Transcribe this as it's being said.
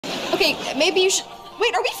Okay, maybe you should...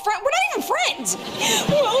 Wait, are we friends? We're not even friends!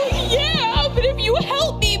 Well, yeah, but if you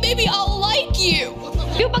help me, maybe I'll like you.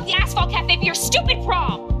 You booked the Asphalt Cafe for your stupid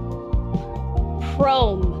prom.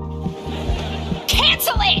 Prom.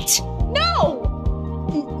 Cancel it! No!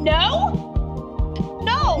 No?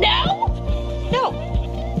 No! No? No.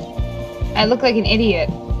 I look like an idiot.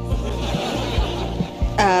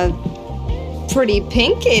 Pretty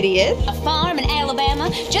pink idiot. A farm in Alabama,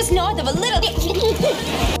 just north of a little...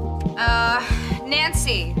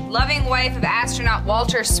 Nancy, loving wife of astronaut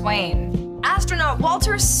Walter Swain. Astronaut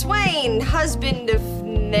Walter Swain, husband of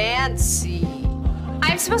Nancy.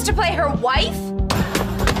 I'm supposed to play her wife?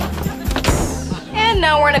 And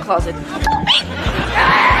now we're in a closet.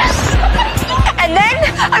 And then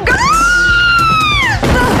I'm gonna...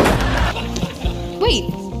 Wait,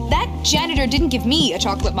 that janitor didn't give me a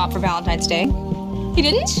chocolate mop for Valentine's Day. He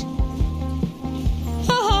didn't?